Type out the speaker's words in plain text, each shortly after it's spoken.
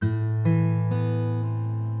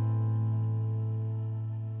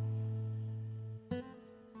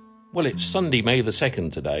Well, it's Sunday, May the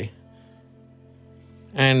 2nd today,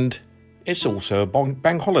 and it's also a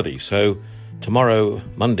bank holiday, so tomorrow,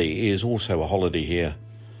 Monday, is also a holiday here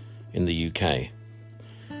in the UK.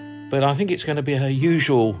 But I think it's going to be a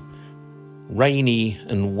usual rainy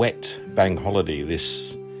and wet bank holiday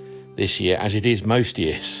this year, as it is most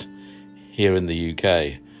years here in the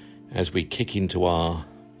UK, as we kick into our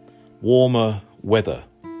warmer weather.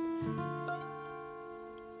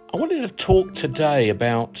 I wanted to talk today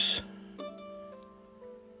about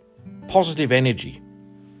positive energy.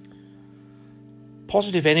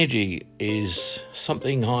 Positive energy is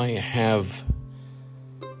something I have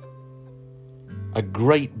a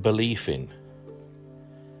great belief in.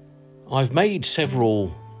 I've made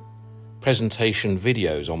several presentation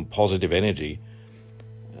videos on positive energy,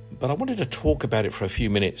 but I wanted to talk about it for a few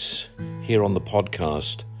minutes here on the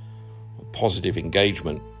podcast, positive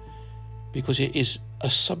engagement, because it is a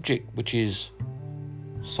subject which is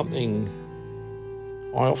something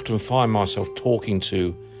I often find myself talking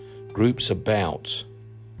to groups about.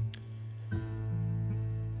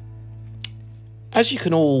 As you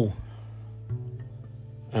can all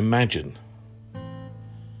imagine,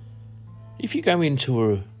 if you go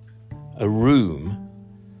into a room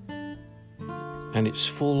and it's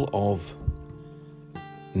full of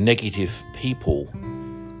negative people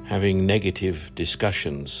having negative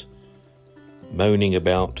discussions, moaning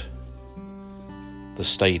about the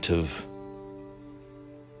state of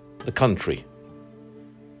the country,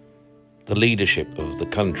 the leadership of the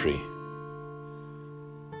country,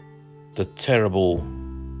 the terrible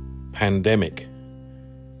pandemic,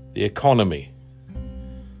 the economy,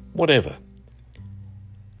 whatever,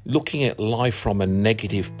 looking at life from a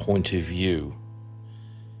negative point of view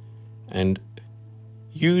and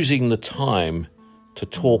using the time to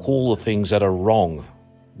talk all the things that are wrong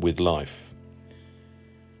with life.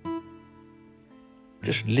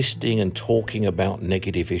 Just listing and talking about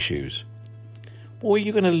negative issues. What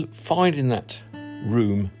you're going to find in that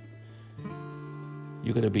room,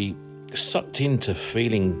 you're going to be sucked into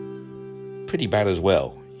feeling pretty bad as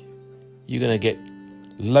well. You're going to get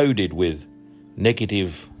loaded with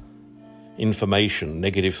negative information,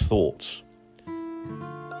 negative thoughts.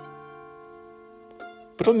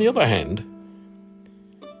 But on the other hand,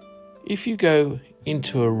 if you go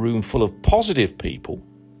into a room full of positive people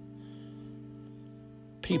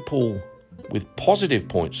with positive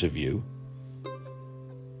points of view,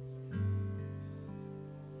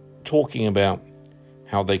 talking about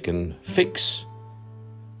how they can fix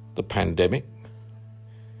the pandemic,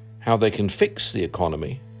 how they can fix the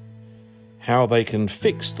economy, how they can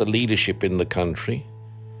fix the leadership in the country,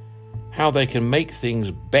 how they can make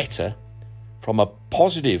things better from a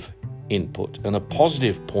positive input and a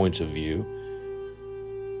positive point of view,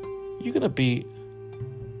 you're going to be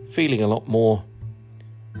feeling a lot more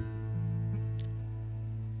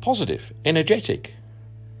positive, energetic,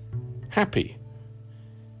 happy.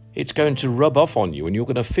 It's going to rub off on you and you're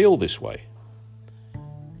going to feel this way.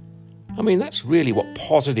 I mean, that's really what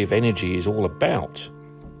positive energy is all about.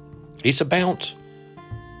 It's about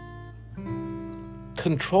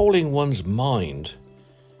controlling one's mind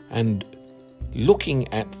and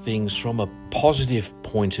looking at things from a positive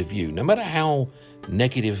point of view, no matter how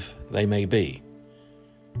negative they may be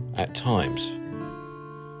at times.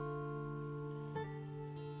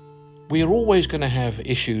 We are always going to have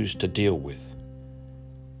issues to deal with.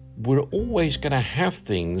 We're always going to have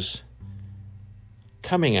things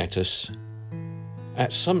coming at us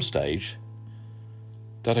at some stage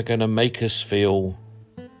that are going to make us feel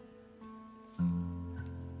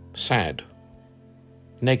sad,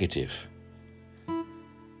 negative.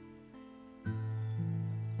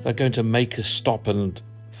 They're going to make us stop and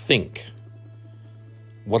think,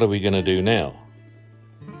 what are we going to do now?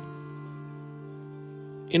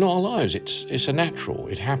 In our lives, it's a natural.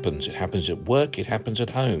 It happens. It happens at work. It happens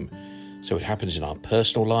at home. So it happens in our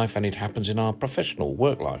personal life and it happens in our professional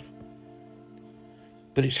work life.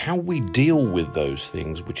 But it's how we deal with those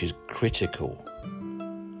things which is critical.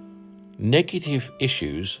 Negative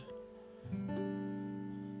issues,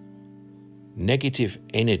 negative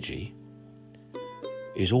energy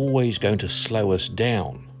is always going to slow us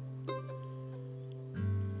down.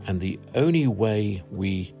 And the only way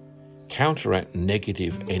we counteract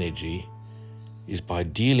negative energy is by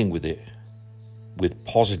dealing with it with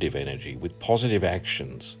positive energy, with positive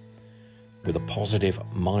actions, with a positive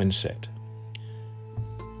mindset.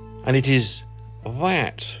 And it is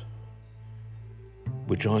that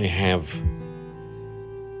which I have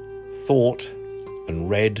thought and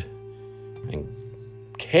read and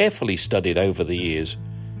carefully studied over the years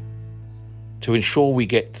to ensure we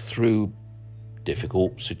get through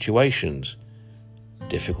difficult situations,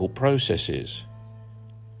 difficult processes.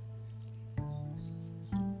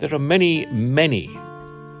 There are many, many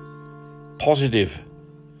positive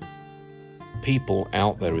people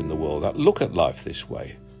out there in the world that look at life this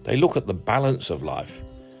way. They look at the balance of life.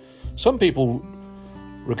 Some people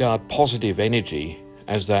regard positive energy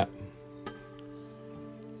as that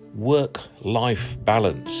work-life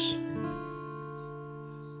balance.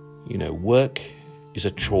 You know, work is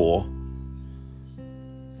a chore,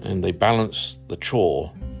 and they balance the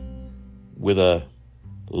chore with a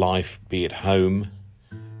life, be it home,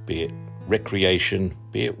 be it recreation,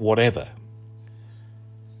 be it whatever.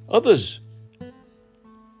 Others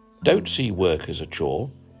don't see work as a chore,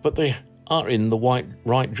 but they are in the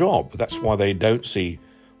right job. That's why they don't see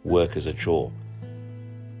work as a chore.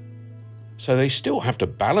 So they still have to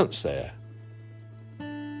balance their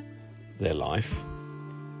life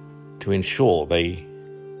to ensure they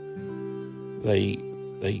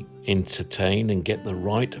entertain and get the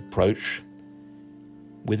right approach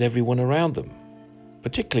with everyone around them,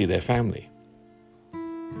 particularly their family.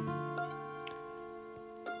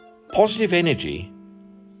 Positive energy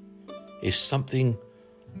is something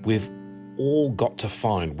we've all got to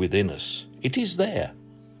find within us. It is there.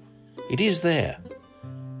 It is there.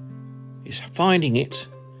 It's finding it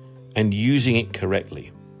and using it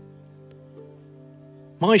correctly.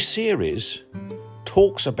 My series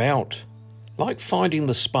talks about, like finding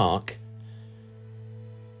the spark,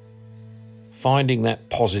 finding that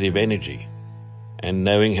positive energy and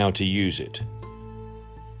knowing how to use it.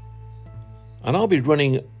 And I'll be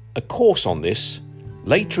running a course on this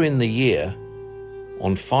later in the year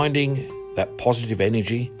on finding that positive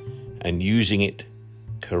energy and using it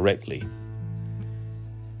correctly.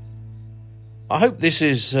 I hope this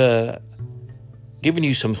is giving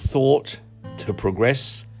you some thought to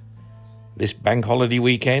progress this bank holiday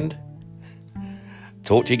weekend.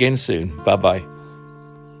 Talk to you again soon. Bye-bye.